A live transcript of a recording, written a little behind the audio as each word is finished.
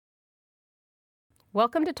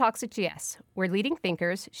Welcome to Talks at GS, where leading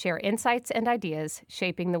thinkers share insights and ideas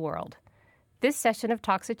shaping the world. This session of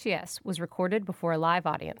Talks at GS was recorded before a live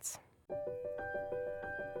audience.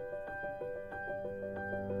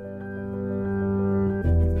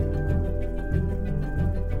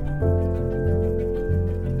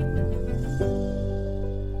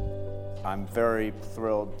 I'm very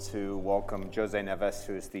thrilled to welcome Josè Neves,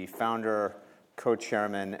 who is the founder,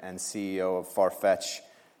 co-chairman, and CEO of Farfetch,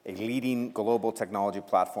 a leading global technology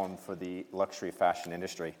platform for the luxury fashion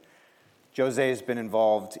industry. Josè has been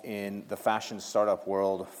involved in the fashion startup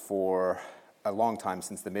world for a long time,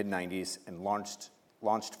 since the mid-90s, and launched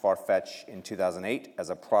Farfetch in 2008 as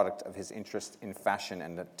a product of his interest in fashion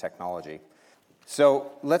and technology.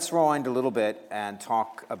 So let's rewind a little bit and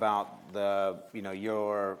talk about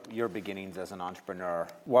your beginnings as an entrepreneur.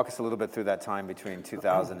 Walk us a little bit through that time between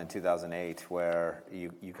 2000 and 2008, where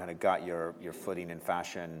you kind of got your footing in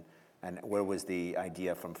fashion, and where was the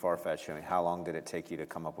idea from Farfetch? I mean, how long did it take you to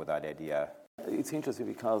come up with that idea? It's interesting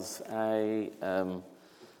because I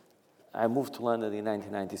moved to London in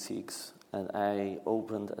 1996, and I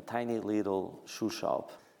opened a tiny little shoe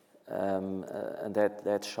shop. And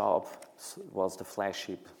that shop was the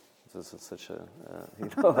flagship. This is such a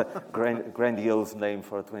grandiose name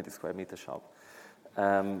for a 20 square meter shop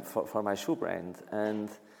for my shoe brand. And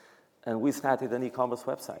we started an e-commerce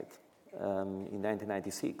website in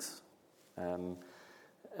 1996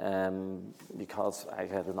 because I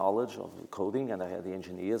had the knowledge of coding and I had the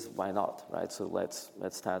engineers. Why not, right? So let's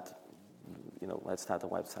start a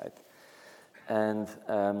website. And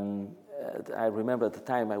I remember at the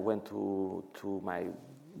time I went to my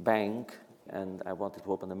bank and I wanted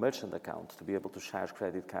to open a merchant account to be able to charge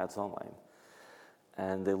credit cards online.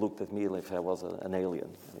 And they looked at me like I was an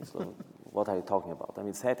alien. So what are you talking about? I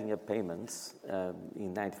mean, setting up payments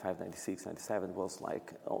in 95, 96, 97 was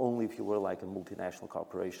like, only if you were like a multinational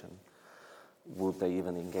corporation would they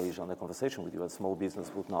even engage on a conversation with you. A small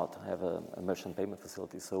business would not have a merchant payment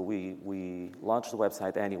facility. So we launched the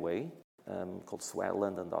website anyway, called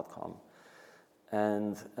swearlondon.com.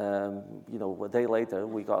 And, a day later,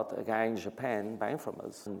 we got a guy in Japan buying from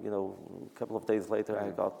us. And, a couple of days later, I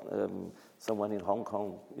got someone in Hong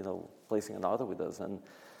Kong, placing an order with us. And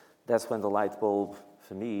that's when the light bulb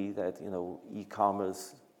for me that,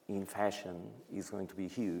 e-commerce in fashion is going to be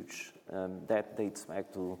huge. That dates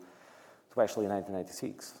back to actually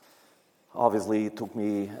 1996. Obviously, it took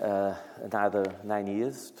me another 9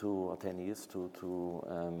 years or 10 years to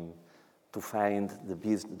find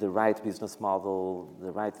the right business model,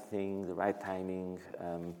 the right thing, the right timing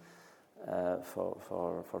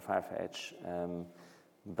for Farfetch.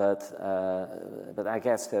 But I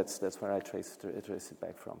guess that's where I trace it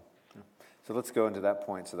back from. So let's go into that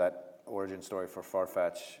point. So that origin story for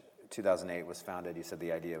Farfetch, 2008 was founded. You said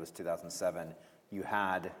the idea was 2007.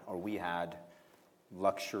 We had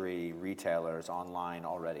luxury retailers online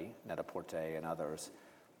already, Net-a-Porter and others.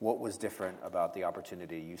 What was different about the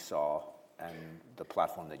opportunity you saw and the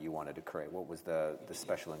platform that you wanted to create? What was the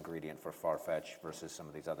special ingredient for Farfetch versus some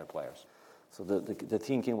of these other players? So the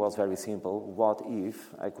thinking was very simple. What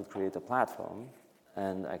if I could create a platform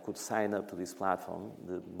and I could sign up to this platform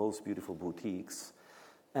the most beautiful boutiques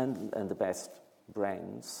and the best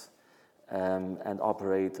brands and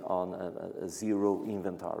operate on a zero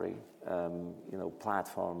inventory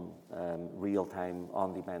platform, real-time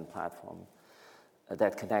on-demand platform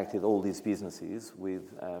that connected all these businesses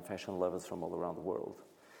with fashion lovers from all around the world.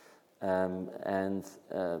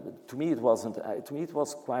 To me, it wasn't. To me, it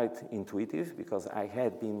was quite intuitive because I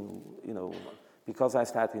had been, because I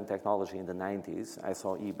started in technology in the 90s. I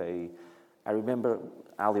saw eBay. I remember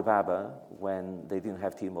Alibaba when they didn't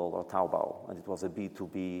have Tmall or Taobao, and it was a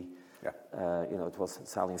B2B. Yeah. It was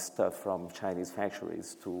selling stuff from Chinese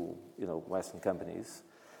factories to Western companies.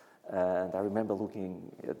 And I remember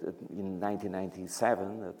looking in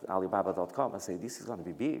 1997 at Alibaba.com and say, this is going to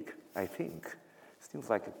be big, I think. Seems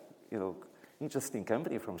like interesting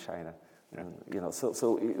company from China. Yeah. And,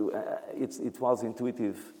 so it was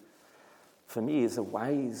intuitive for me. So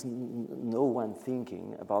why is no one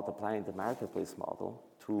thinking about applying the marketplace model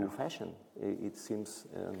to fashion? It seems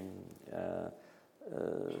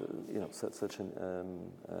such a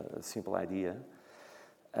simple idea.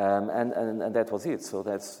 And that was it. So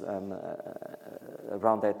that's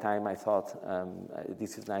around that time I thought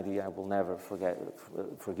this is an idea I will never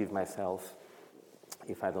forgive myself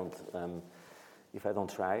if I don't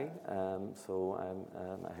try. So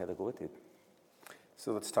I had to go with it.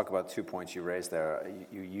 So let's talk about 2 points you raised there.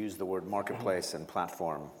 You used the word marketplace and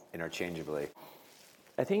platform interchangeably.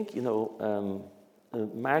 I think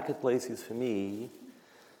marketplaces for me,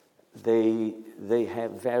 they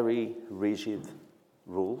have very rigid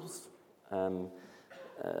rules. And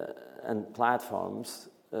platforms,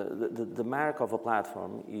 the mark of a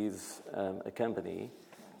platform is a company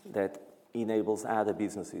that enables other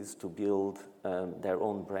businesses to build their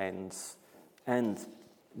own brands and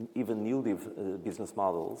even new business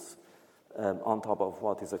models on top of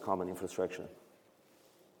what is a common infrastructure.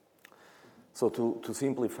 So to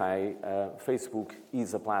simplify, Facebook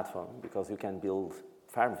is a platform because you can build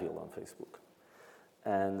Farmville on Facebook.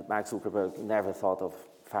 And Mark Zuckerberg never thought of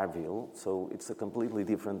Farmville, so it's a completely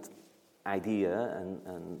different idea and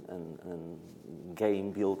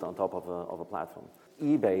game built on top of a platform.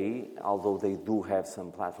 eBay, although they do have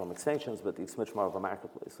some platform extensions, but it's much more of a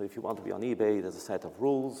marketplace. So if you want to be on eBay, there's a set of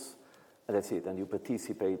rules, and that's it. And you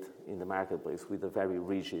participate in the marketplace with a very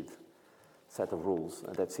rigid set of rules,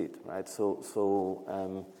 and that's it, right? So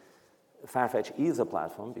Farfetch is a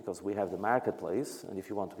platform because we have the marketplace, and if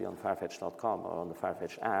you want to be on Farfetch.com or on the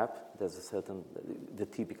Farfetch app, there's a certain, the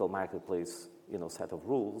typical marketplace, set of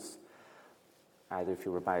rules. Either if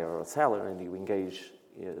you're a buyer or a seller, and you engage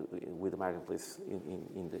with the marketplace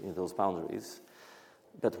in those boundaries.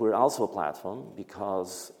 But we're also a platform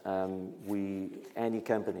because any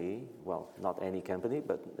company, well, not any company,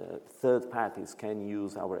 but third parties can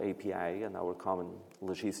use our API and our common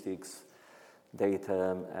logistics,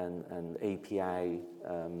 data, and API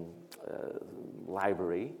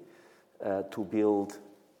library to build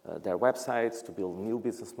their websites, to build new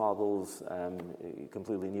business models,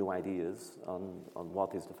 completely new ideas on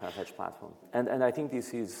what is the Farfetch platform. And I think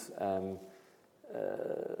this is,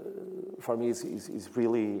 for me, is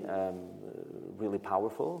really, really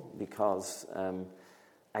powerful because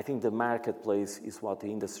I think the marketplace is what the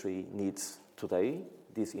industry needs today.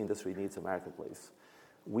 This industry needs a marketplace.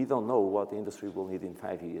 We don't know what the industry will need in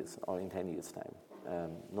 5 years or in 10 years' time.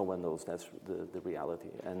 No one knows. That's the reality.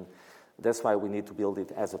 And that's why we need to build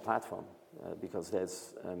it as a platform, because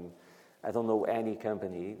there's, I don't know any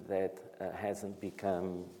company that hasn't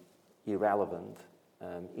become irrelevant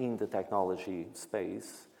in the technology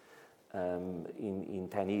space in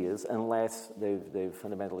 10 years, unless they've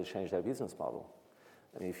fundamentally changed their business model.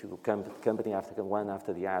 I mean, if you look company after one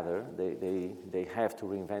after the other, they have to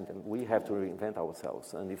reinvent, and we have to reinvent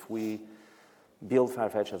ourselves. And if we build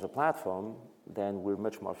Farfetch as a platform, then we're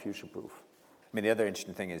much more future-proof. I mean, the other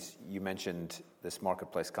interesting thing is you mentioned this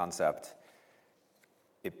marketplace concept.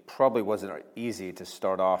 It probably wasn't easy to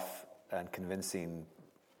start off and convincing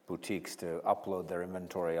boutiques to upload their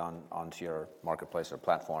inventory onto your marketplace or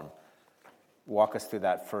platform. Walk us through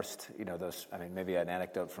that first, maybe an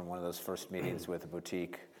anecdote from one of those first meetings with a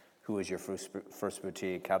boutique. Who was your first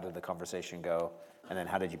boutique? How did the conversation go? And then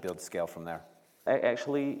how did you build scale from there?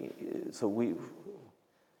 Actually,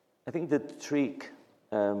 I think the trick,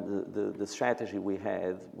 the strategy we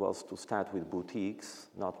had was to start with boutiques,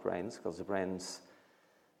 not brands, because the brands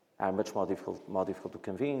are much more difficult to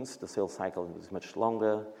convince. The sales cycle is much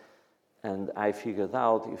longer. And I figured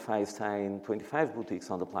out if I sign 25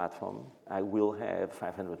 boutiques on the platform, I will have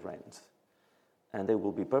 500 brands. And they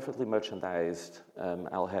will be perfectly merchandised.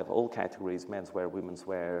 I'll have all categories, menswear, women's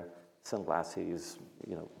wear, sunglasses,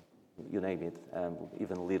 you name it,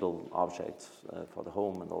 even little objects for the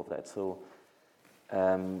home and all of that. So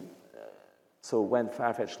when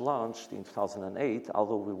Farfetch launched in 2008,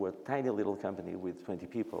 although we were a tiny little company with 20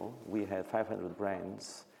 people, we had 500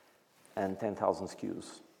 brands and 10,000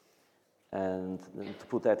 SKUs. And to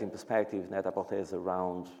put that in perspective, Net-a-Porter is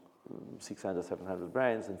around 600, 700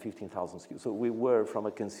 brands and 15,000 SKUs. So we were, from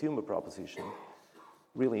a consumer proposition,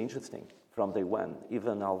 really interesting from day one.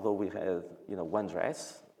 Even although we had, one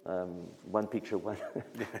dress, one picture,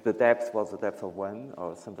 the depth was the depth of one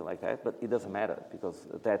or something like that. But it doesn't matter because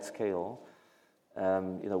at that scale,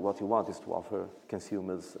 what you want is to offer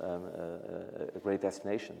consumers a great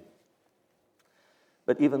destination.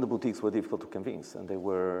 But even the boutiques were difficult to convince, and they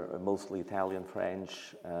were mostly Italian,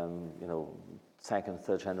 French, second,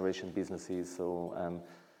 third generation businesses. So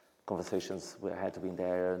conversations had to be in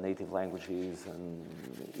their native languages, and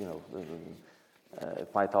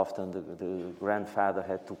quite often the grandfather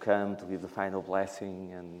had to come to give the final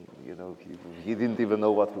blessing, and he didn't even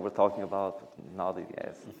know what we were talking about, but nodded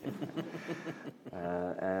yes.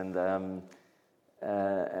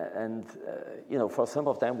 For some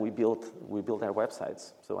of them, we built our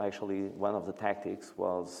websites. So actually, one of the tactics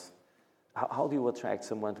was, how do you attract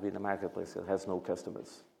someone to be in a marketplace that has no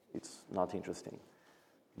customers? It's not interesting.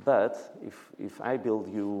 But if I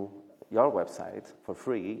build you your website for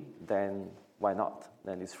free, then why not?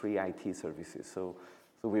 Then it's free IT services. So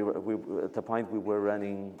we were at the point we were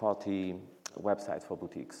running 40 websites for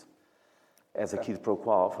boutiques as a quid pro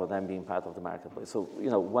quo for them being part of the marketplace. So,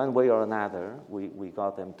 one way or another, we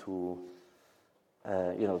got them to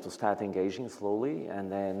to start engaging slowly,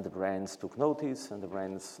 and then the brands took notice, and the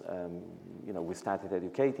brands, we started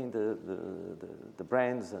educating the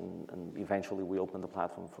brands, and eventually we opened the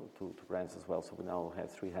platform to brands as well. So we now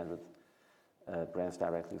have 300 brands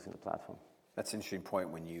directly using the platform. That's an interesting point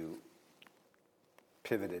when you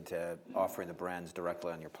pivoted to offering the brands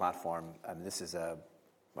directly on your platform. I mean, this is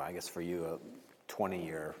I guess for you, a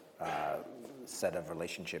 20-year set of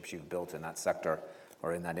relationships you've built in that sector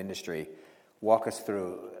or in that industry. Walk us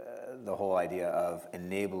through the whole idea of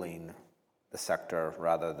enabling the sector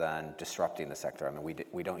rather than disrupting the sector. I mean,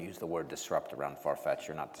 we don't use the word disrupt around Farfetch.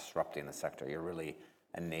 You're not disrupting the sector. You're really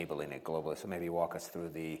enabling it globally. So maybe walk us through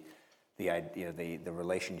the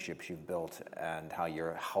relationships you've built and how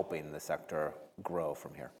you're helping the sector grow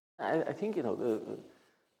from here. I think the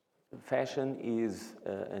fashion is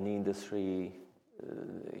an industry.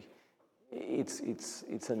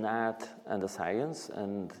 It's an art and a science,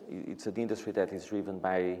 and it's an industry that is driven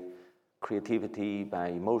by creativity, by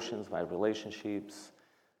emotions, by relationships.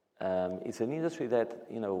 It's an industry that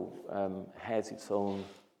has its own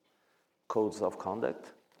codes of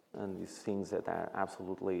conduct, and these things that are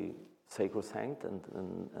absolutely sacrosanct,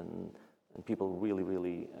 and people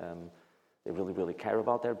really care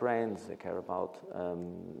about their brands. They care about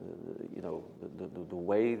the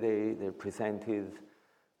way they're presented.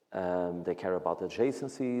 They care about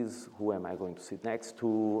adjacencies. Who am I going to sit next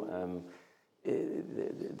to?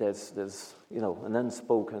 There's an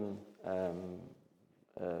unspoken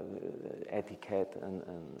etiquette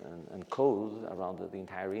and code around the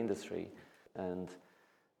entire industry, and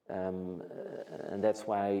that's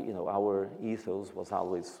why our ethos was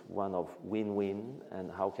always one of win-win.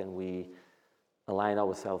 And how can we align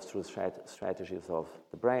ourselves through strategies of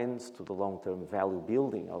the brands to the long-term value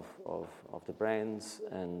building of the brands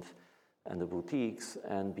and the boutiques,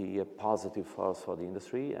 and be a positive force for the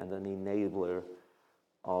industry and an enabler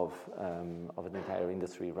of an entire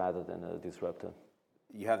industry rather than a disruptor.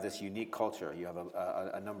 You have this unique culture. You have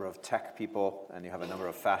a number of tech people and you have a number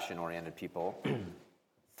of fashion-oriented people.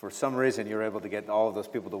 For some reason, you're able to get all of those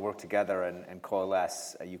people to work together and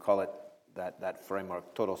coalesce. You call it that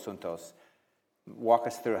framework, Todos Juntos. Walk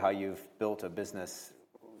us through how you've built a business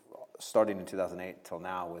starting in 2008 till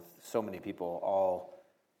now with so many people all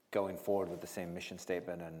going forward with the same mission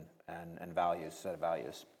statement and values, set of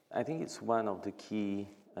values. I think it's one of the key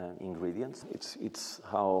ingredients. It's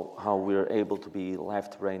how we're able to be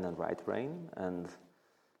left brain and right brain. And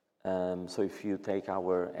so if you take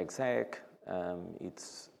our exec,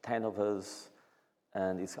 it's 10 of us,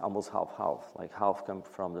 and it's almost half-half. Like half come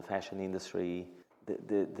from the fashion industry.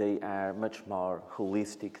 They are much more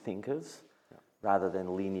holistic thinkers rather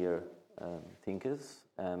than linear thinkers.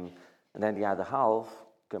 And then the other half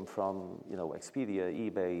come from Expedia,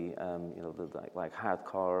 eBay, like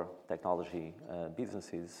hardcore technology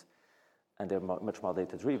businesses, and they're much more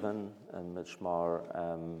data-driven and much more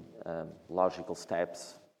logical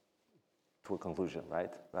steps to a conclusion,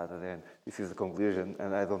 right? Rather than this is the conclusion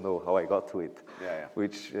and I don't know how I got to it,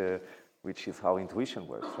 which is how intuition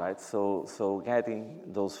works, right? So getting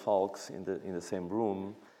those folks in the same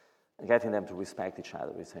room, and getting them to respect each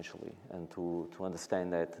other essentially, and to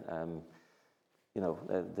understand that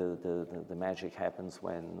the magic happens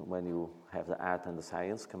when you have the art and the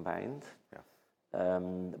science combined. Yeah.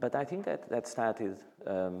 But I think that started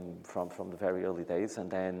from the very early days, and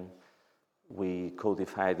then we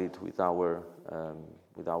codified it with our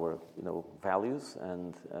values,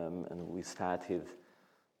 and we started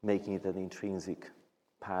making it an intrinsic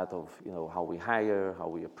part of how we hire, how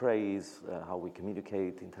we appraise, how we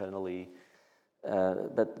communicate internally.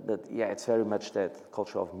 But yeah, it's very much that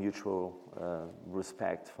culture of mutual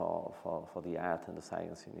respect for the art and the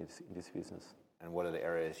science in this business. And what are the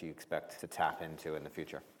areas you expect to tap into in the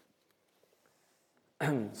future?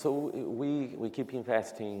 So we keep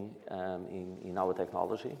investing in our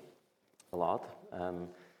technology a lot.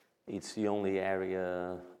 It's the only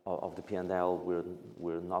area of the P&L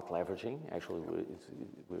we're not leveraging. Actually,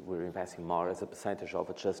 we're investing more as a percentage of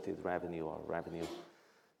adjusted revenue or revenue.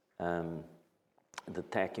 The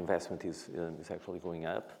tech investment is actually going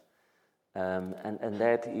up, and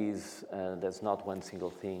that is there's not one single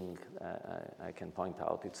thing I can point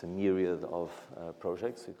out. It's a myriad of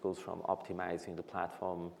projects. It goes from optimizing the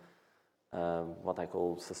platform, what I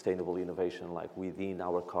call sustainable innovation, like within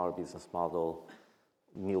our core business model,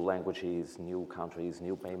 new languages, new countries,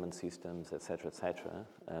 new payment systems, etc.,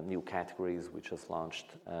 new categories. We just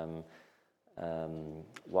launched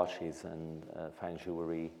watches and fine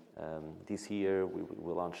jewelry this year.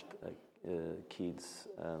 We launched kids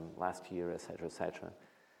last year, etc.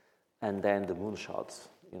 And then the moonshots,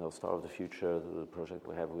 Store of the Future, the project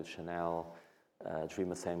we have with Chanel,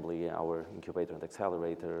 Dream Assembly, our incubator and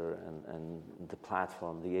accelerator, and the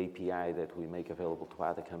platform, the API that we make available to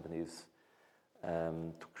other companies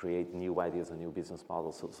to create new ideas and new business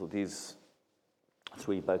models. So these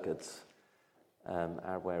three buckets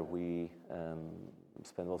are where we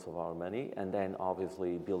spend most of our money, and then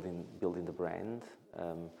obviously building the brand,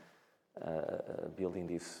 building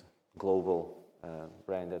this global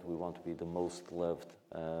brand that we want to be the most loved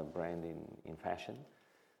brand in fashion.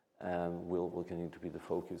 Will continue to be the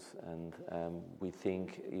focus, and we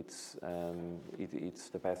think it's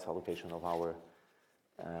the best allocation of our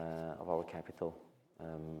capital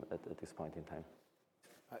at this point in time.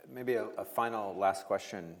 Maybe a final last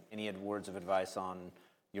question. Any words of advice on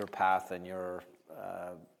your path and your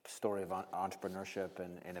story of entrepreneurship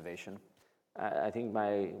and innovation? I think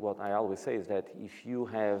what I always say is that if you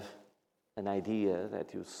have an idea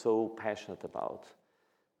that you're so passionate about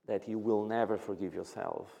that you will never forgive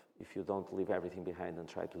yourself if you don't leave everything behind and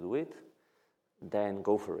try to do it, then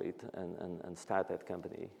go for it and start that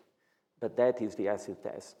company. But that is the acid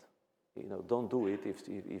test. Don't do it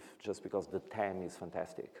if just because the TAM is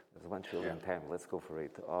fantastic. There's $1 trillion TAM, let's go for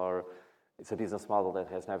it. Or it's a business model that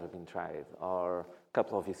has never been tried. Or a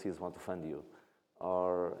couple of VCs want to fund you.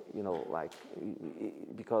 Or,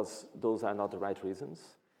 because those are not the right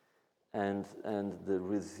reasons. And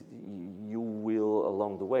you will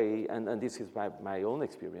along the way, and this is my own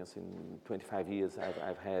experience in 25 years,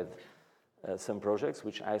 I've had some projects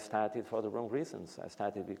which I started for the wrong reasons. I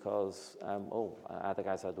started because, other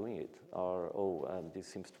guys are doing it, or this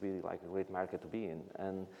seems to be like a great market to be in,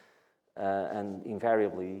 and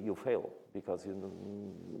invariably you fail because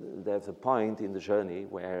there's a point in the journey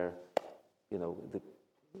where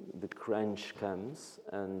the crunch comes,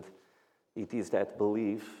 and it is that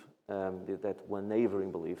belief, that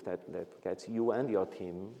unwavering belief that gets you and your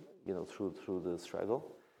team, through the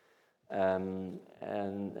struggle. And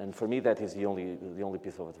for me, that is the only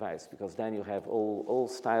piece of advice, because then you have all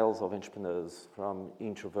styles of entrepreneurs, from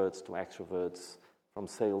introverts to extroverts, from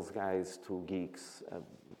sales guys to geeks,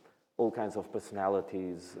 all kinds of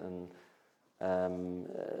personalities, and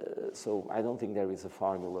so I don't think there is a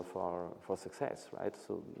formula for success, right?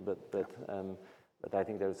 So, but I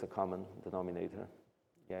think there is a common denominator,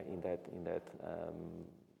 in that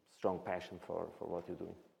strong passion for what you're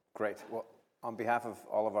doing. Great. Well, on behalf of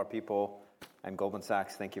all of our people and Goldman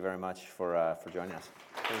Sachs, thank you very much for joining us.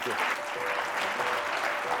 Thank you.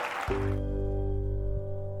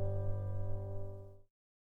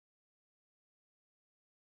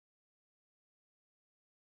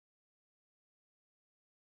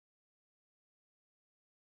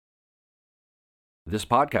 This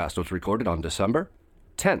podcast was recorded on December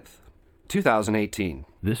 10th, 2018.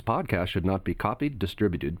 This podcast should not be copied,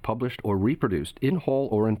 distributed, published, or reproduced in whole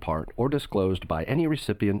or in part, or disclosed by any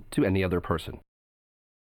recipient to any other person.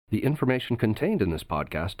 The information contained in this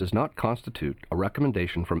podcast does not constitute a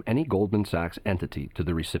recommendation from any Goldman Sachs entity to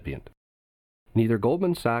the recipient. Neither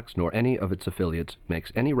Goldman Sachs nor any of its affiliates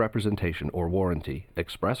makes any representation or warranty,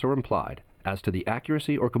 express or implied, as to the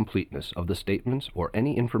accuracy or completeness of the statements or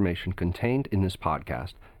any information contained in this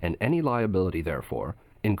podcast, and any liability therefore,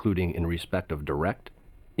 including in respect of direct,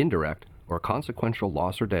 indirect, or consequential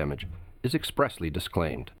loss or damage, is expressly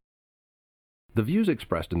disclaimed. The views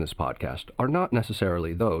expressed in this podcast are not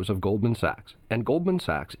necessarily those of Goldman Sachs, and Goldman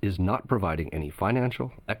Sachs is not providing any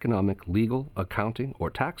financial, economic, legal, accounting, or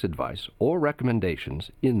tax advice or recommendations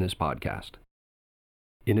in this podcast.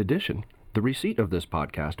 In addition, the receipt of this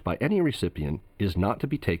podcast by any recipient is not to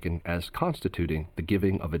be taken as constituting the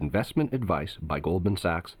giving of investment advice by Goldman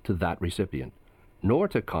Sachs to that recipient, nor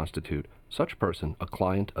to constitute such person a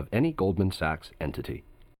client of any Goldman Sachs entity.